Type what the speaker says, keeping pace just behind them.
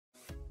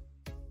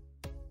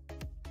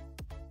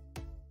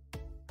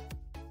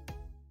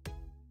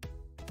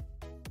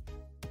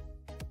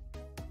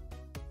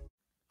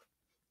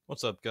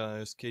What's up,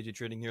 guys? KJ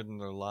Trading here in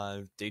another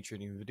live day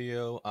trading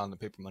video on the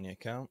Paper Money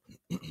account.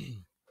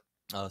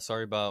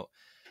 Sorry about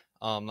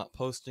not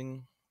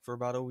posting for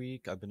about a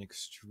week. I've been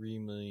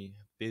extremely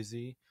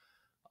busy.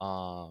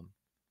 Um,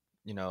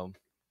 you know,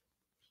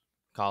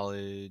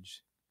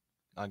 college.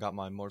 I got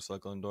my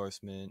motorcycle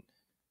endorsement,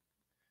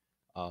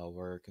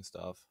 work and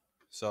stuff.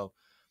 So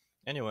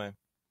anyway,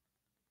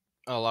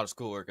 a lot of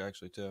schoolwork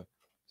actually too.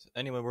 So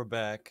anyway, we're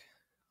back.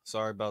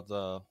 Sorry about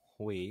the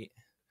wait.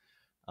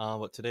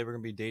 But today we're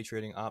gonna be day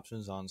trading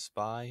options on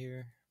SPY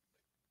here.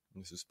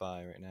 This is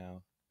SPY right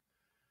now.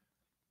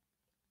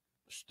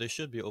 They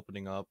should be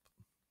opening up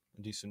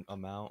a decent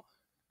amount.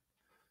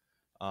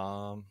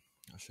 I'll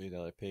show you the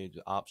other page.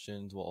 The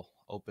options will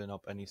open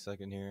up any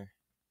second here.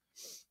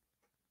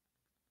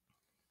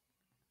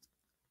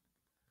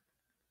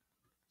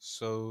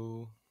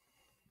 So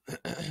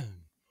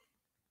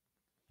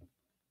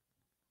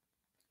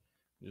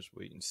just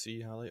wait and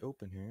see how they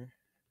open here.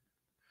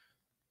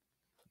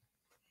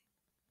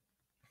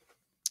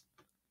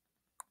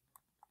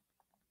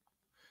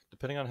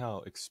 Depending on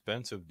how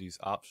expensive these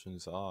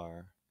options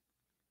are,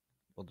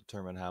 will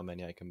determine how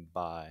many I can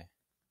buy.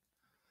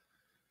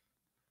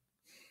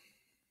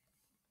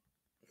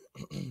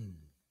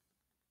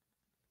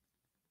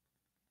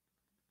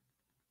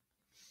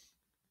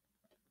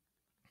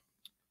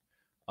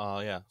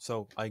 Yeah,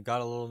 so I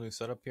got a little new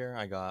setup here.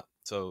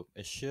 So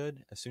it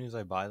should, as soon as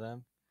I buy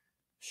them,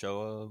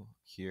 show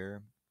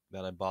here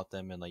that I bought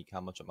them and like how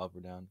much I'm up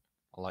or down.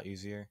 A lot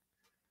easier.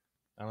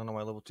 I don't know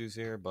why level 2's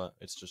here, but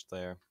it's just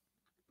there.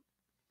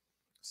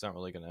 It's not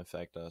really going to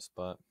affect us,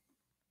 but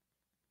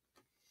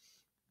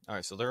all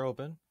right, so they're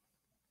open.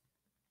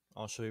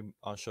 I'll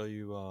show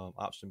you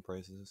option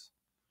prices.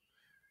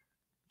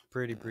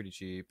 Pretty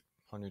cheap.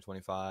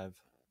 125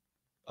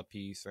 a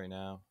piece right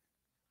now.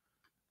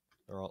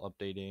 They're all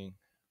updating.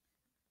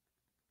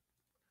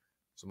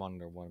 So I'm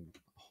under one.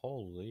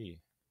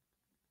 Holy.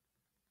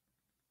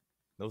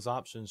 Those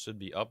options should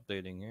be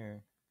updating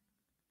here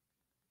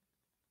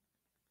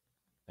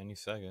any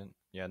second.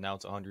 Yeah, now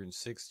it's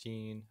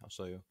 116. I'll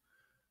show you.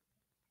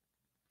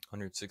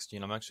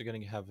 116. I'm actually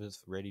going to have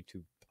this ready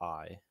to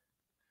buy.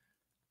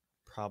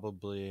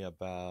 Probably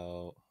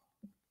about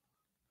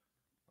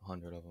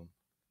 100 of them.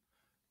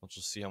 Let's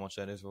just see how much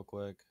that is real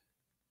quick.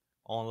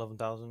 All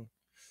 11,000.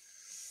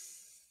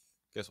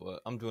 Guess what?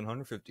 I'm doing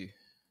 150.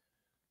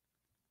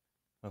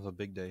 That's a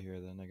big day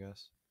here then, I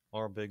guess.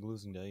 Or a big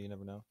losing day, you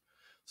never know.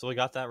 So we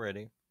got that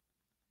ready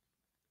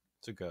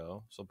to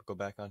go. So go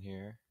back on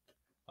here.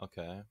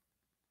 Okay.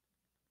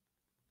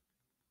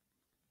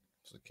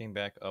 So it came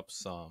back up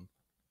some.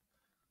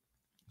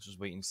 Let's just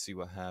wait and see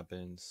what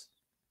happens.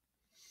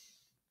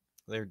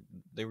 They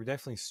were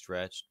definitely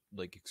stretched,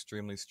 like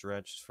extremely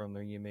stretched from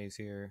their EMAs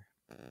here.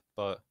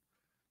 But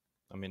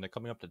I mean, they're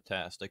coming up to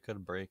test. They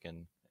could break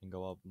and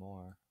go up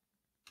more.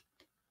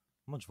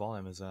 How much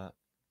volume is that?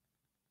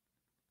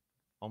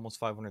 Almost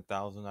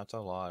 500,000. That's a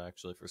lot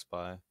actually for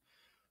SPY.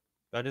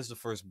 That is the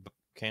first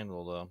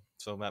candle though,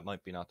 so that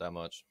might be not that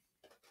much.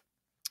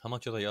 How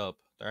much are they up?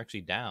 They're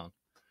actually down.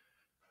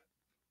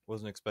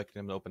 Wasn't expecting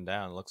them to open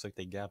down. It looks like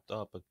they gapped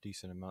up a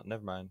decent amount.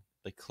 Never mind.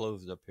 They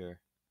closed up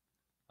here.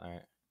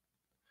 Alright.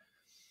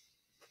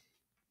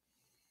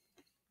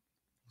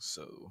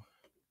 So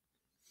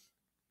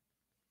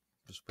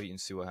just wait and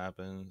see what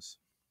happens.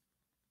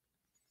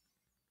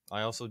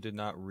 I also did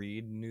not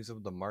read news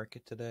of the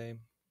market today.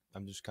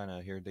 I'm just kind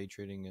of here day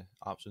trading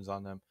options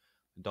on them.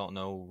 I don't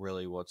know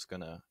really what's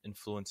gonna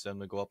influence them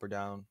to go up or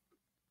down,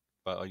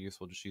 but I guess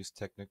we'll just use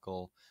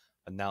technical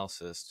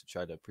analysis to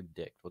try to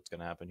predict what's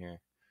gonna happen here.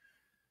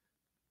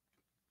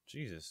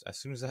 Jesus, as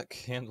soon as that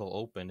candle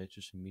opened, it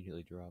just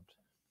immediately dropped.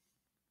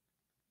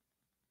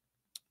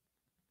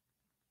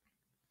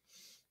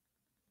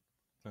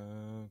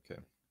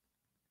 Okay.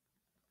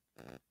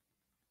 I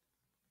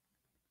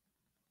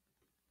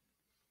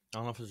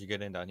don't know if I should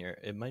get in down here.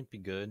 It might be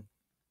good,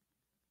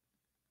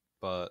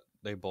 but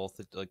they both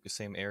hit like the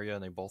same area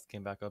and they both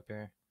came back up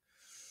here.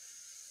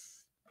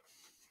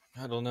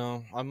 I don't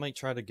know. I might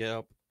try to get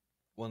up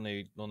when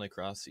they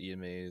cross the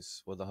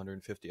EMAs with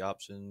 150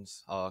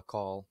 options,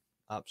 call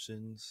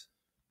options.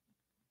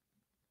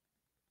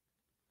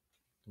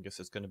 I guess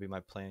it's going to be my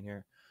plan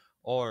here.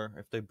 Or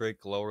if they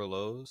break lower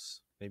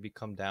lows, maybe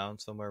come down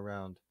somewhere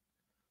around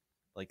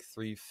like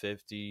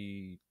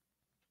 $356,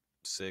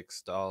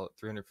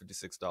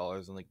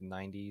 $356 and like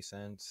 90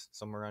 cents,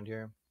 somewhere around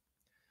here.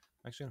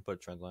 I'm actually gonna put a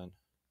trend line,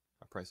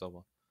 a price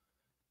level.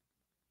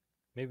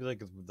 Maybe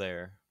like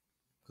there,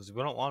 because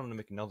we don't want them to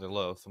make another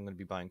low, so I'm gonna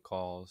be buying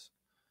calls.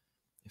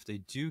 If they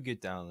do get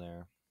down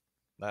there,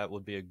 that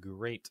would be a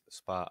great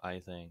spot, I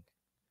think,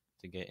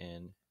 to get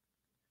in.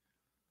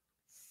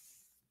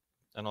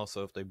 And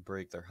also, if they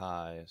break their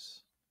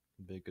highs,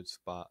 would be a good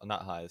spot.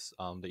 Not highs,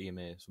 the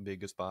EMAs would be a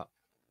good spot.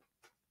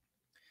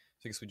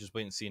 So I guess we just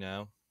wait and see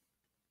now.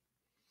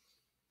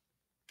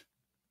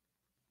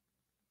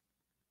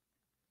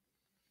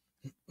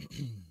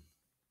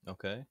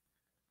 Okay,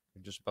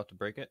 we're just about to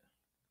break it.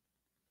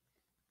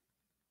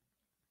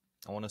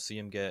 I want to see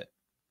him get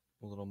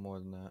a little more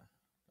than that.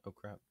 Oh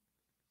crap.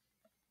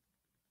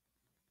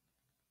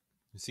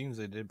 It seems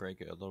they did break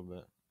it a little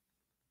bit.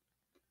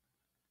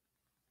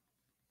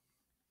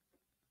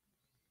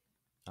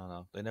 I don't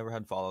know. They never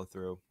had follow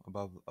through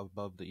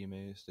above the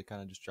EMAs. They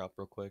kind of just dropped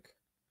real quick.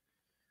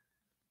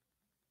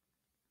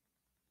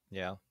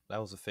 Yeah,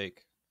 that was a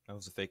fake. That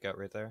was a fake out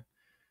right there.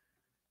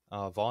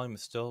 Volume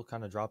is still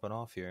kind of dropping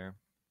off here.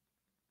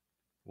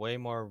 Way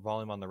more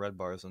volume on the red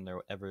bars than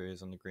there ever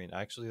is on the green.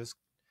 Actually,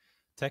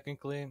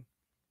 technically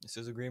this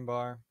is a green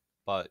bar,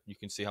 but you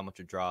can see how much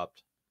it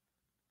dropped.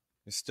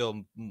 There's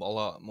still a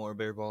lot more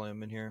bare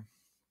volume in here.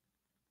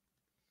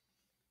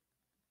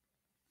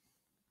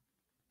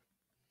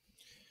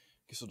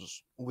 Guess I'll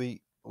just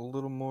wait a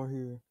little more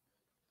here.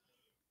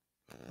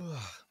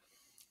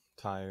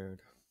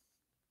 Tired.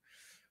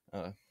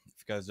 If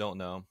you guys don't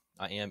know,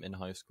 I am in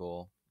high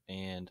school,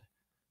 and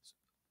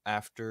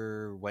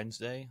after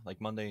Wednesday, like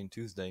Monday and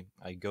Tuesday,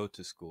 I go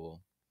to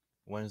school.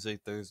 Wednesday,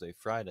 Thursday,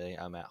 Friday,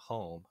 I'm at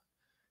home.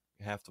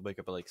 I have to wake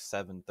up at like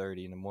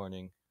 7:30 in the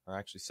morning, or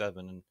actually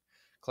 7, and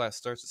class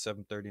starts at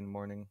 7:30 in the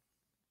morning.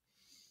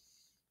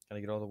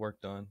 Gotta get all the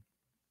work done.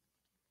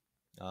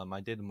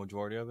 I did the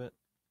majority of it,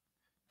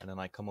 and then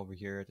I come over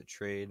here to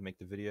trade, make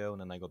the video,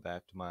 and then I go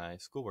back to my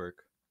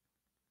schoolwork.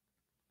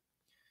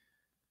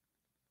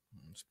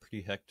 It's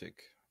pretty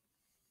hectic.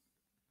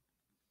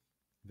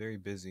 Very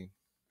busy.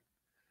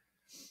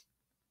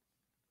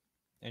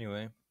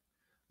 Anyway,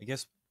 I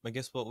guess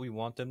what we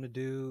want them to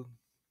do.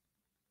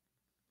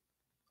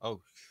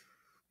 Oh,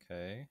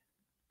 okay.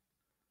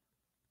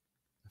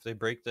 If they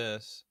break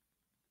this,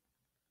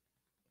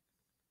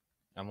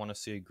 I want to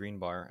see a green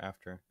bar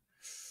after.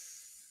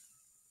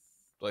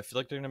 Do I feel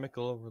like they're gonna make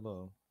a lower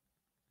low?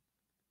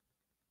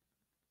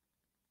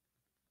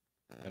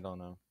 I don't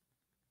know.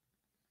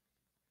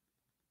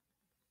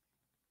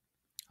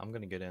 I'm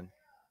gonna get in.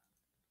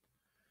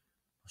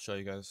 I'll show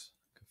you guys.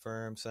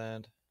 Confirm,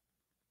 send.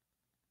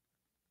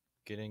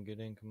 Get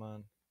in, come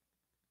on.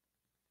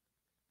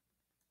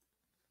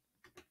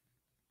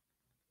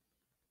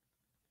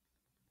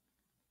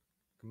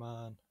 Come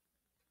on.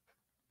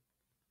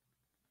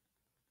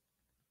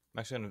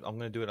 I'm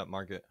gonna do it at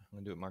market. I'm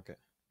gonna do it market.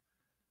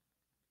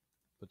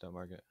 Put that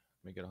market.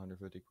 Make it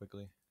 150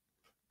 quickly.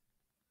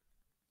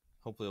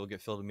 Hopefully it'll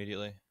get filled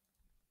immediately.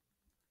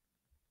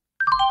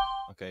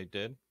 Okay, it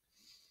did.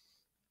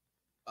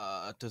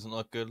 It doesn't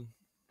look good.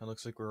 It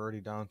looks like we're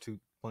already down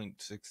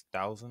 2.6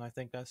 thousand, I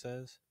think that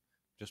says.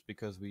 Just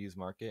because we use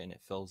market and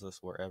it fills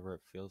us wherever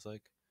it feels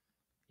like.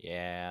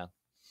 Yeah.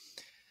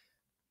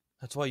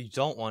 That's why you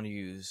don't want to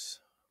use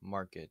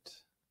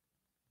market.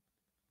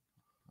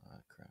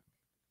 Ah, crap.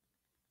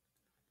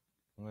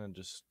 I'm gonna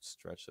just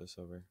stretch this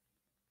over.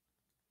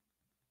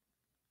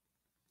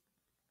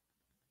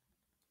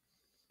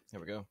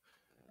 There we go.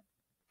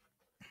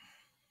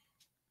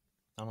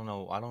 I don't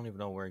know. I don't even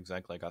know where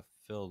exactly I got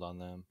filled on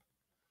them.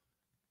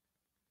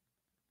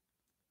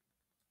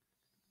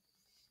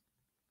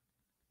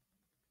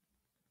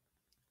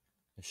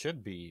 We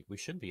should be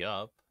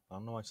up. I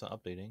don't know why it's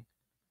not updating.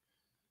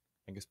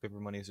 I guess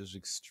paper money is just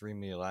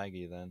extremely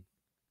laggy then,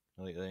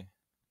 lately.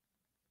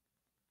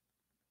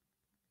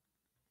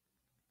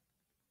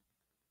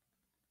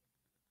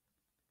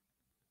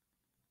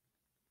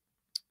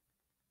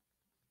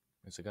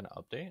 Is it gonna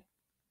update?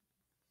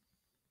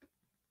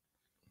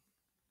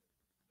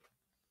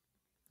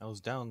 I was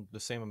down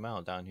the same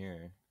amount down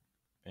here,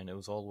 and it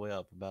was all the way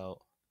up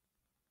about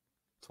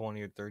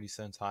 20 or 30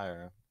 cents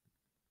higher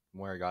from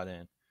where I got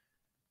in,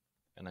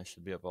 and I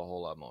should be up a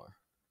whole lot more.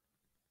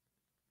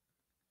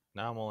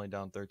 Now I'm only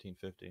down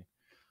 13.50.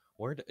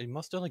 It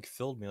must have like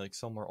filled me like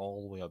somewhere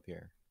all the way up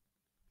here.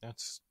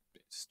 That's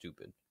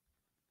stupid.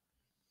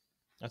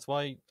 That's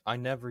why I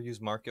never use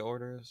market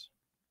orders.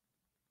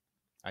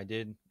 I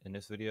did in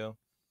this video,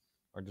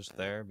 or just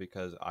there,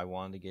 because I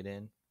wanted to get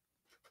in.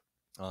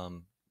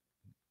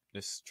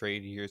 This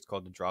trade here is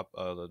called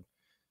the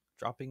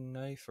dropping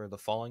knife, or the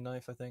falling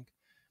knife, I think.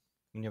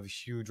 When you have a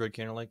huge red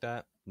candle like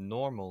that,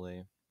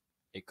 normally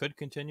it could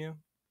continue,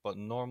 but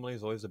normally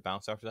there's always a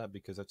bounce after that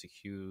because that's a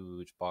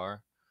huge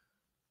bar.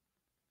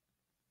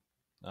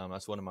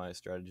 That's one of my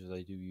strategies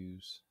I do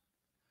use.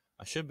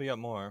 I should be up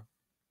more.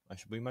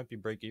 We might be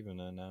break even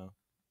then now.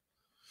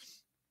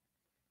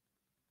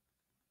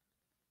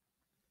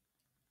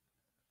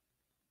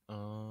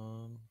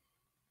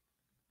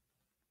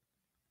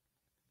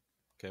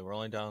 Okay, we're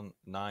only down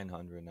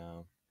 900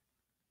 now,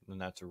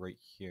 and that's right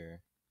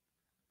here.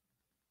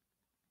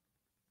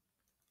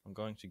 I'm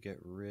going to get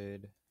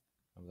rid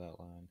of that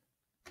line.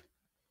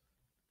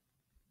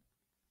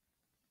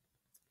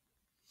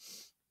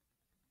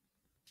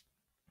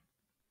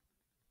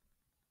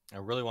 I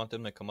really want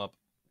them to come up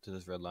to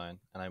this red line,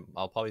 and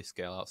I'll probably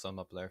scale out some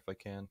up there if I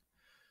can.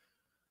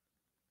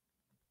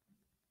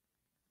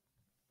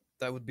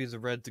 That would be the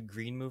red to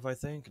green move, I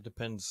think. It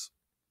depends.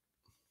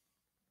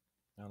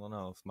 I don't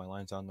know if my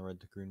line's on the red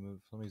to green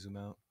move. Let me zoom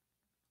out.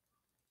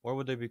 Where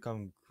would they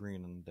become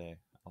green in the day?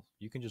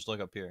 You can just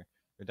look up here.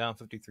 They're down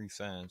 53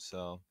 cents,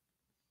 so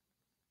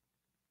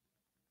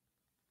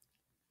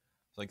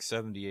it's like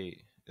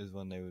 78. is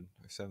when they would,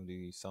 or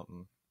 70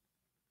 something.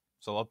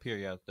 So up here,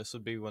 yeah, this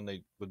would be when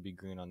they would be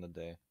green on the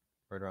day,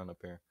 right around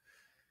up here.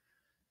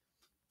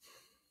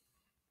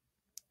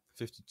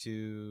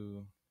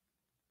 52,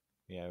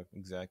 yeah,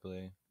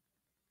 exactly,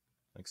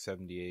 like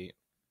 78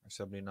 or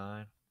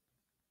 79.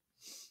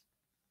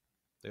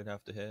 They'd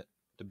have to hit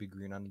to be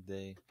green on the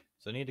day.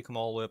 So they need to come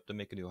all the way up to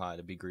make a new high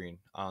to be green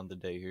on the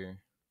day here.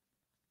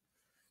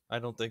 I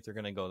don't think they're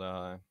gonna go that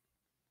high,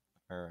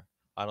 or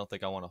I don't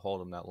think I want to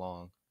hold them that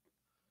long.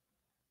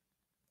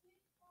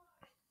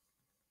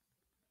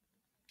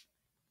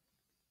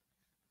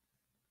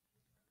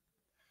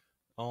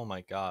 Oh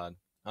my god.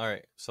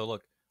 Alright, so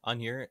look, on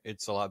here,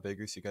 it's a lot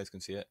bigger so you guys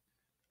can see it.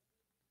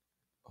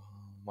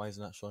 Why is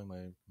it not showing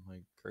my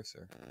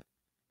cursor?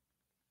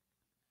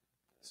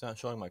 It's not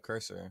showing my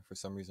cursor for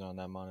some reason on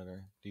that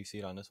monitor. Do you see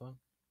it on this one?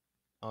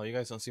 Oh, you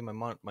guys don't see my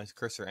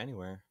cursor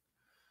anywhere.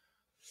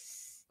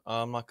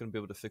 I'm not gonna be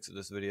able to fix it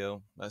this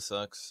video. That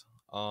sucks.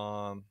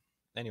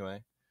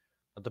 Anyway,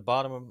 at the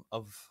bottom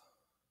of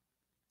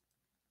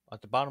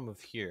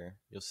here,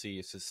 you'll see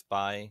it says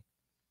SPY.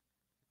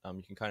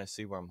 You can kind of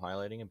see where I'm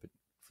highlighting it, but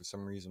for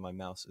some reason my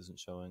mouse isn't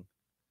showing.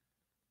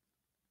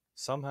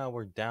 Somehow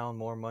we're down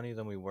more money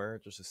than we were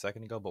just a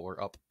second ago, but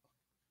we're up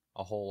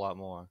a whole lot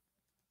more.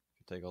 If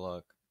you take a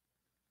look.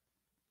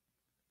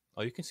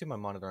 Oh, you can see my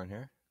monitor on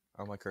here,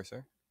 or my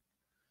cursor.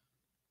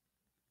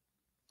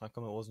 How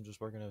come it wasn't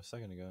just working a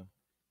second ago?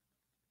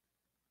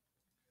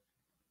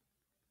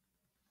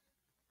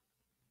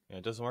 Yeah,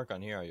 it doesn't work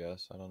on here, I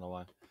guess. I don't know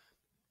why.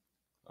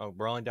 Oh,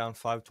 we're only down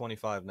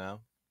 525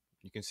 now.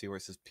 You can see where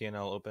it says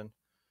P&L open.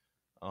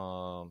 We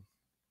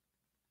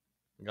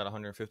got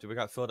 150. We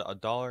got filled at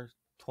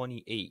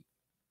 $1.28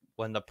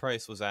 when the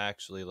price was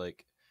actually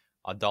like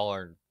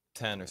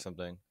 $1.10 or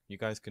something. You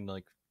guys can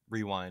like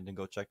rewind and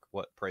go check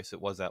what price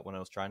it was at when I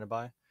was trying to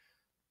buy,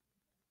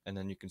 and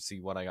then you can see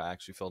what I got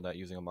actually filled at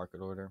using a market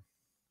order.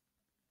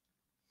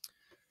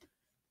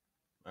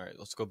 All right,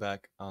 let's go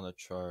back on the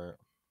chart.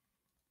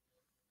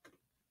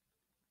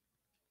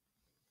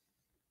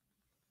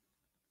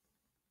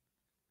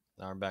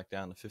 Now we're back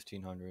down to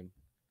 1500.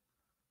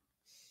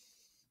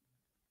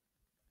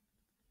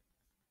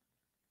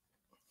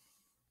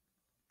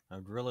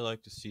 I'd really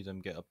like to see them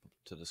get up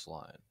to this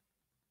line.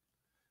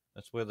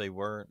 That's where they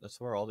were.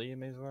 That's where all the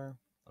EMAs were.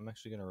 I'm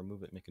actually going to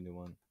remove it and make a new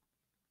one.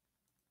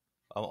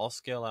 I'll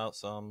scale out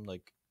some,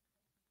 like,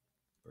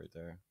 right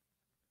there.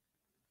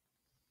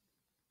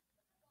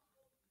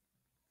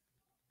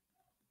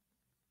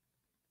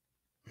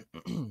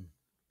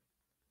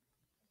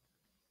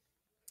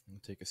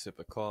 Take a sip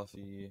of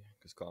coffee,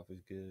 because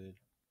coffee's good.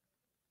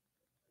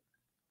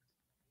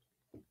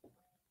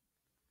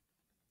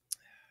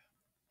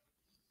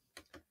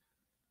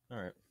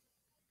 Alright.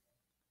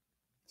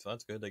 So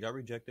that's good. They got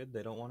rejected.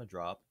 They don't want to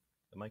drop.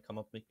 They might come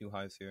up, make new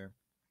highs here.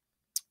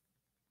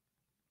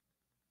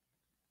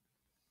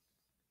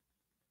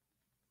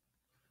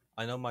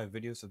 I know my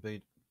videos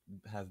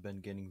have been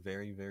getting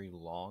very, very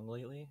long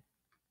lately.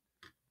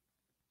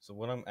 So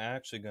what I'm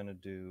actually going to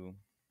do...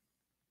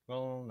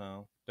 Well,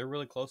 no. They're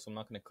really close, so I'm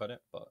not going to cut it,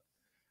 but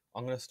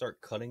I'm going to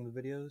start cutting the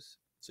videos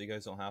so you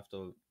guys don't have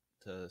to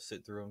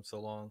sit through them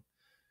so long,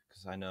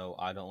 because I know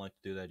I don't like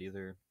to do that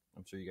either.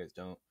 I'm sure you guys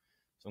don't.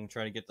 So I'm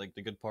trying to get like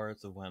the good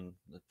parts of when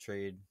the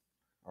trade,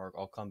 or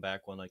I'll come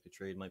back when like the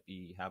trade might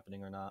be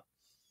happening or not,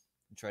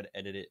 and try to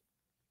edit it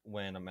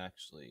when I'm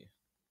actually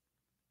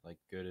like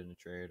good in the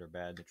trade or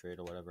bad in the trade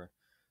or whatever.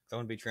 So I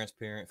want to be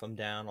transparent. If I'm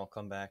down, I'll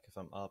come back. If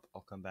I'm up,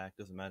 I'll come back.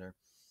 Doesn't matter.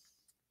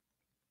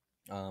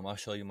 I'll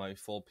show you my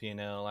full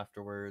P&L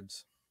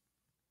afterwards.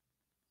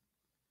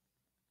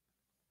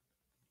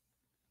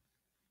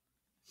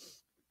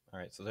 All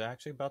right, so they're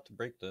actually about to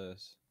break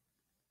this.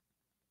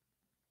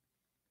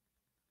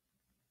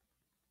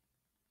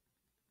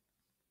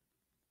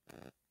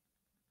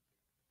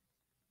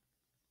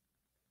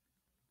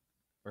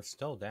 We're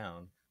still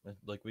down.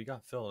 Like, we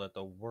got filled at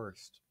the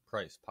worst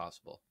price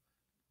possible.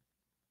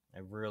 I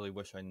really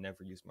wish I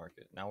never used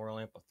market. Now we're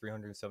only up at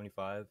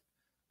 375.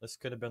 This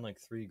could have been like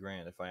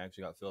 $3,000 if I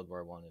actually got filled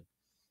where I wanted.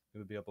 It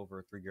would be up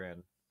over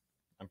 $3,000.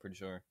 I'm pretty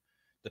sure.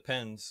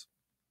 Depends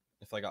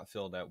if I got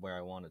filled at where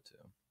I wanted to.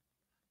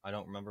 I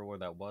don't remember where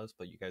that was,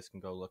 but you guys can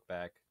go look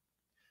back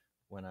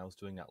when I was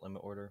doing that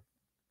limit order.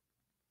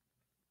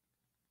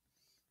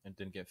 And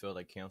didn't get filled,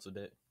 I canceled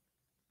it.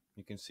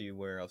 You can see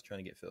where I was trying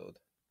to get filled.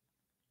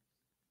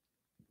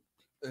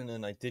 And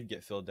then I did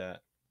get filled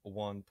at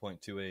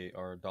 1.28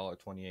 or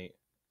 $1.28.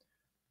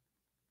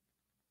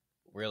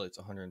 Really, it's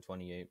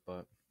 128,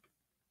 but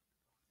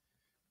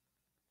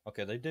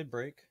okay, they did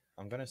break.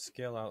 I'm gonna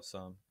scale out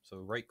some. So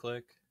right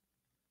click.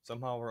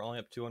 Somehow we're only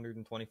up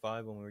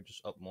 225 when we were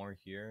just up more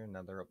here, and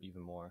now they're up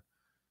even more.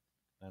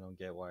 I don't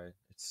get why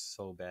it's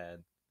so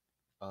bad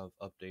of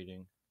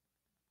updating.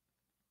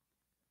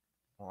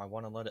 Well, I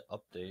want to let it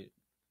update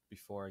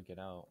before I get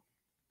out.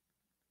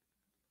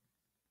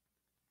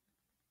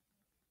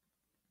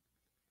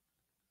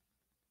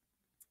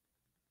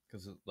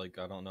 Because, like,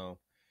 I don't know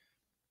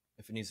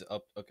if it needs to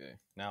up. Okay,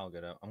 now I'll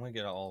get out. I'm going to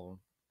get out all of them.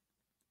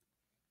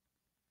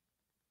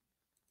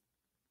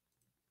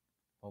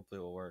 Hopefully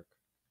it will work.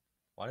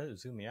 Why did it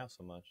zoom me out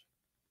so much?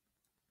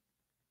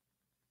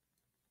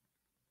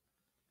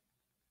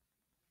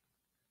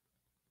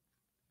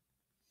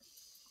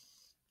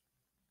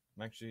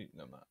 I'm actually,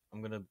 no, I'm not.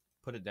 I'm gonna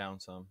put it down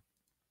some.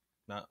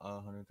 Not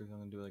 130, I'm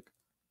gonna do like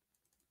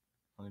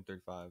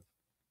 135.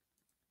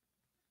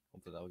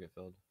 Hopefully that will get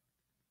filled.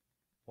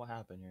 What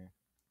happened here?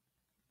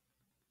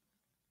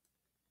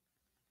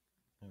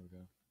 There we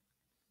go.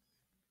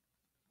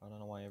 I don't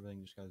know why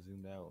everything just got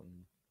zoomed out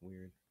and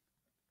weird.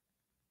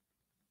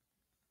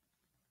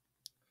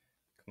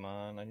 Come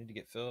on, I need to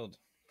get filled.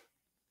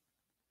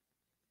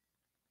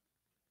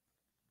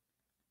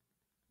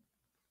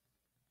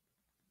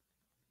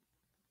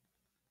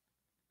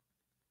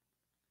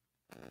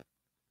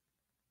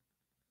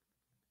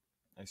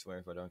 I swear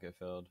if I don't get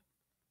filled.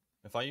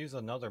 If I use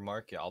another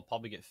market, I'll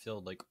probably get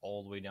filled like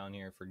all the way down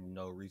here for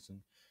no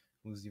reason.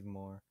 Lose even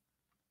more.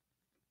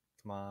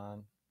 Come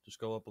on. Just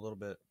go up a little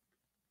bit.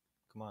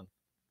 Come on.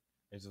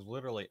 It's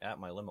literally at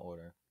my limit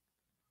order.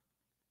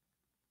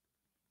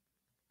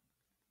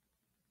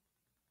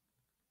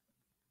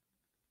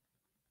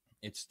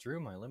 It's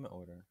through my limit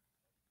order.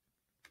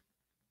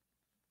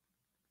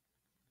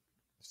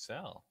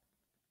 Sell.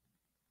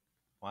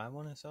 Why I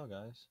want to sell,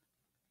 guys?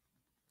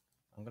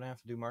 I'm gonna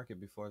have to do market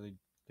before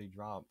they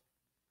drop.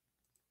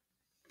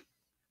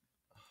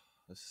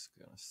 This is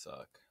gonna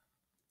suck.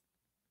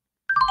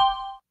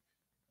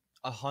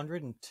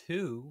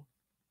 102?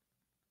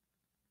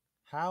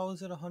 How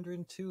is it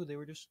 102? They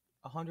were just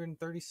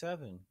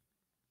 137.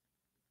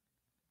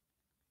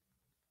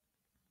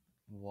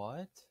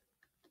 What?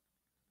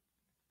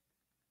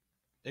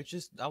 It's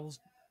just, I was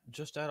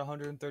just at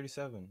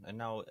 137 and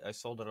now I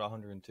sold it at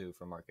 102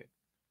 for market.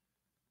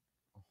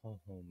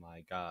 Oh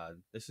my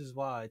god. This is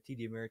why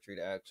TD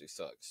Ameritrade actually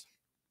sucks.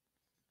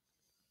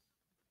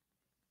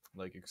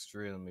 Like,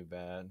 extremely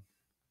bad.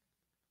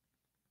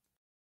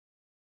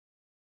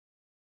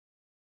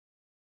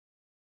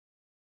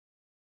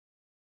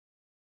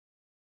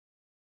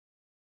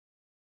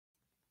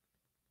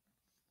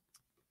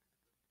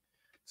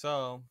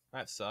 So,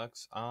 that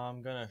sucks.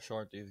 I'm gonna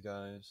short these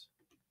guys.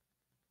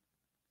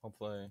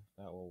 Hopefully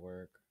that will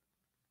work.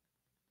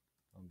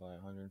 I'll buy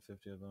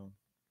 150 of them.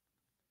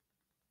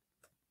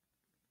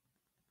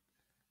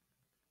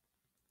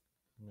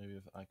 Maybe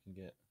if I can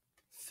get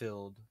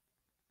filled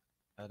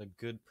at a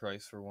good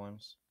price for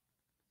once.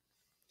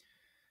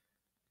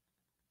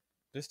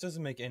 This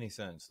doesn't make any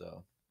sense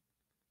though.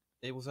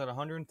 It was at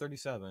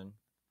 137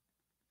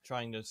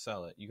 trying to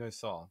sell it. You guys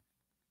saw.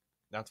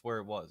 That's where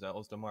it was. That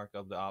was the mark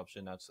of the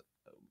option. That's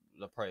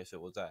the price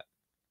it was at.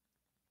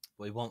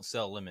 But it won't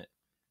sell limit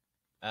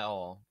at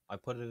all. I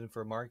put it in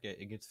for market.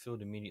 It gets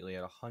filled immediately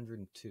at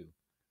 102.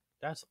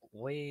 That's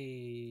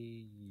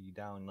way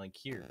down, like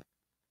here.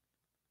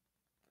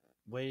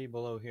 Way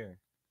below here.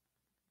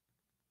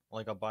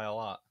 Like I'll buy a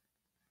lot.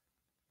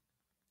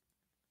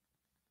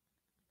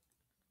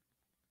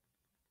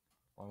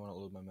 I want to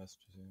load my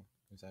messages here.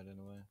 Is that in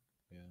the way?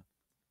 Yeah.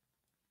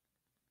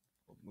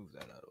 We'll move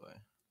that out of the way.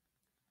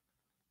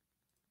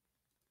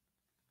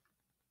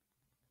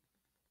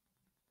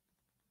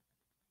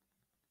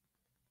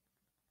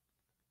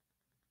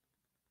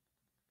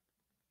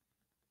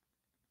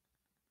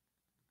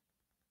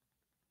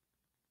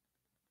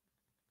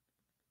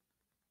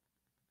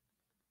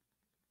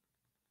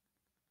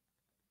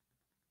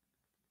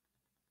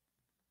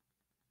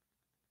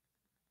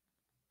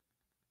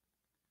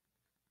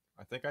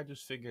 I think I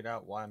just figured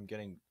out why I'm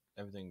getting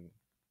everything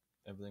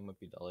might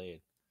be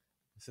delayed.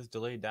 It says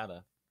delayed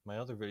data. My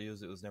other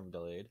videos, it was never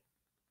delayed.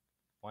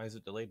 Why is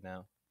it delayed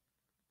now?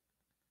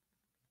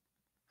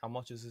 How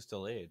much is this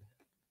delayed?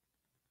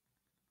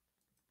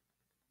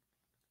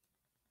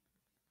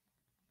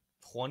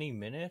 20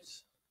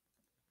 minutes?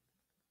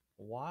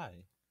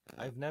 Why?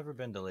 I've never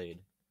been delayed.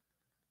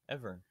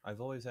 Ever.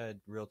 I've always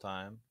had real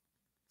time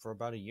for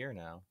about a year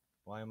now.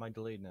 Why am I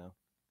delayed now?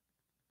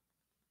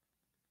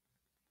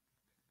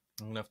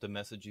 I'm gonna have to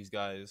message these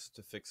guys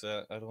to fix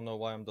that. I don't know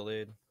why I'm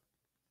delayed.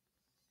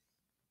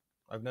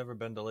 I've never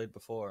been delayed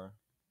before.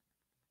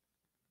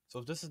 So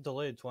if this is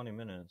delayed 20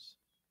 minutes,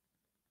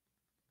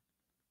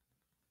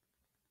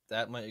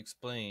 that might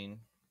explain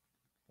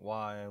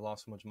why I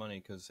lost so much money,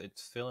 because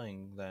it's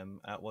filling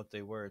them at what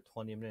they were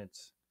 20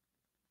 minutes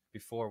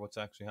before what's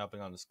actually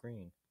happening on the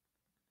screen.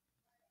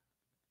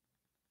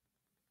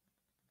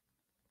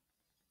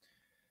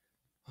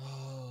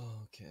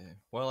 Oh, okay.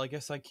 Well, I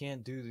guess I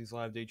can't do these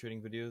live day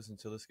trading videos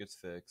until this gets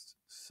fixed.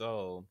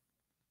 So,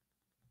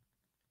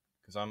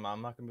 because I'm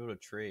not gonna be able to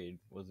trade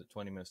with it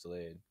 20 minutes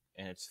delayed,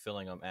 and it's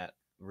filling them at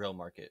real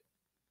market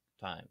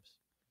times.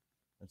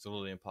 It's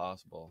literally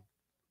impossible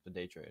to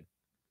day trade.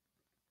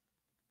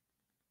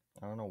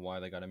 I don't know why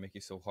they gotta make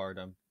it so hard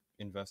on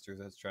investors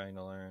that's trying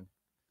to learn.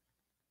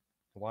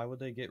 Why would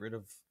they get rid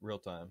of real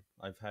time?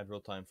 I've had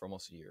real time for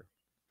almost a year.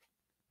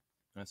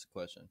 That's the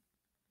question.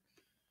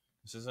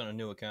 This isn't a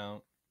new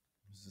account.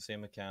 This is the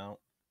same account.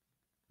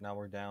 Now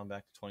we're down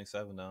back to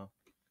 27 though,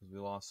 because we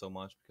lost so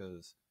much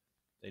because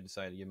they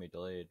decided to give me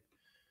delayed.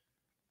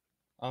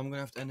 I'm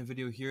gonna have to end the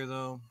video here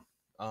though.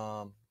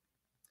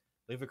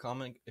 Leave a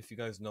comment if you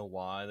guys know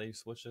why they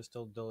switched this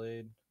to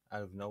delayed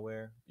out of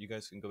nowhere. You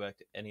guys can go back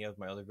to any of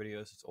my other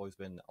videos. It's always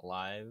been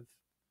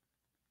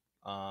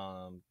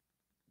um,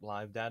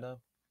 live data,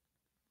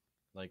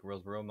 like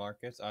real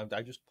markets.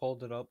 I just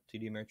pulled it up,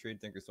 TD Ameritrade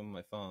Thinkorswim on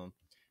my phone,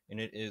 and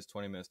it is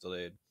 20 minutes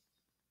delayed,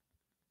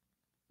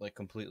 like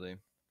completely.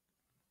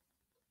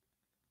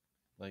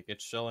 Like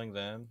it's showing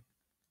them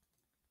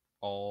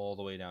all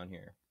the way down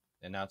here,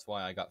 and that's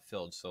why I got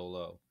filled so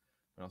low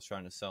when I was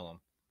trying to sell them.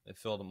 It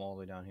filled them all the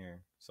way down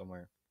here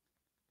somewhere.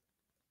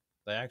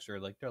 They actually are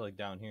like they're like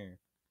down here.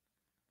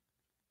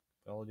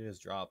 All I did is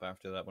drop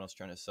after that when I was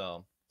trying to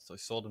sell. So I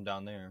sold them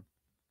down there,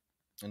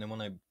 and then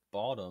when I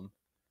bought them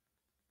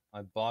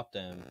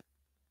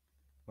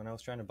when I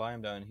was trying to buy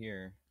them down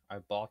here. I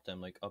bought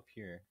them like up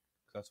here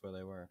because that's where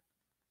they were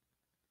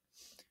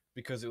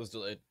because it was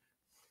delayed.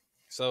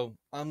 So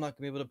I'm not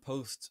gonna be able to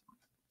post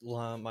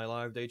my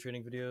live day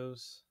trading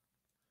videos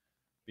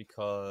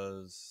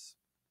because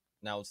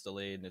now it's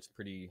delayed and it's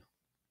pretty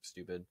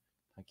stupid.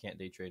 I can't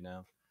day trade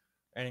now.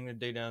 Ending the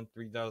day down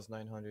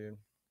 3,900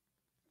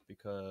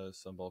 because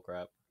some bull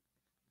crap.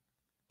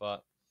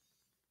 But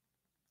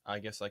I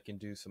guess I can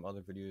do some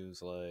other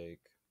videos like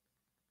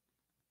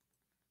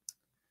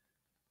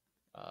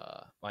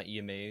my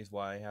EMAs,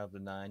 why I have the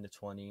 9 to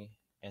 20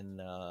 and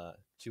the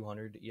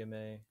 200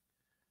 EMA,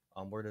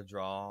 where to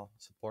draw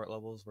support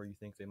levels, where you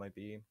think they might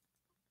be,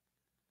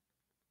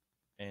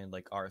 and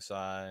like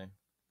RSI,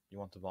 you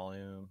want the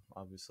volume,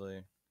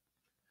 obviously.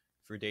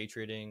 For day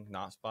trading,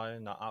 not SPY,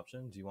 not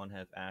options, you want to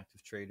have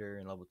active trader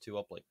and level 2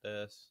 up like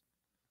this.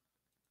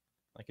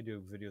 I could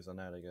do videos on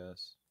that, I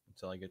guess,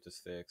 until I get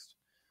this fixed.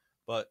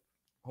 But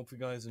hope you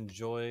guys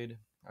enjoyed.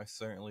 I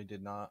certainly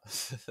did not.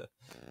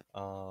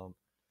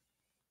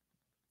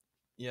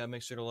 Yeah,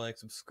 make sure to like,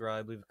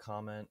 subscribe, leave a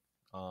comment.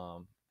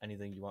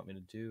 Anything you want me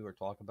to do or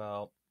talk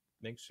about,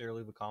 make sure to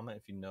leave a comment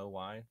if you know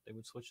why they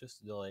would switch this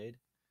to delayed.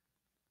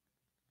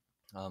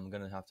 I'm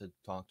gonna have to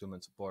talk to them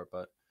in support,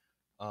 but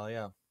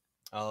yeah,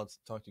 I'll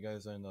talk to you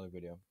guys in another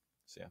video.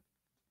 See ya.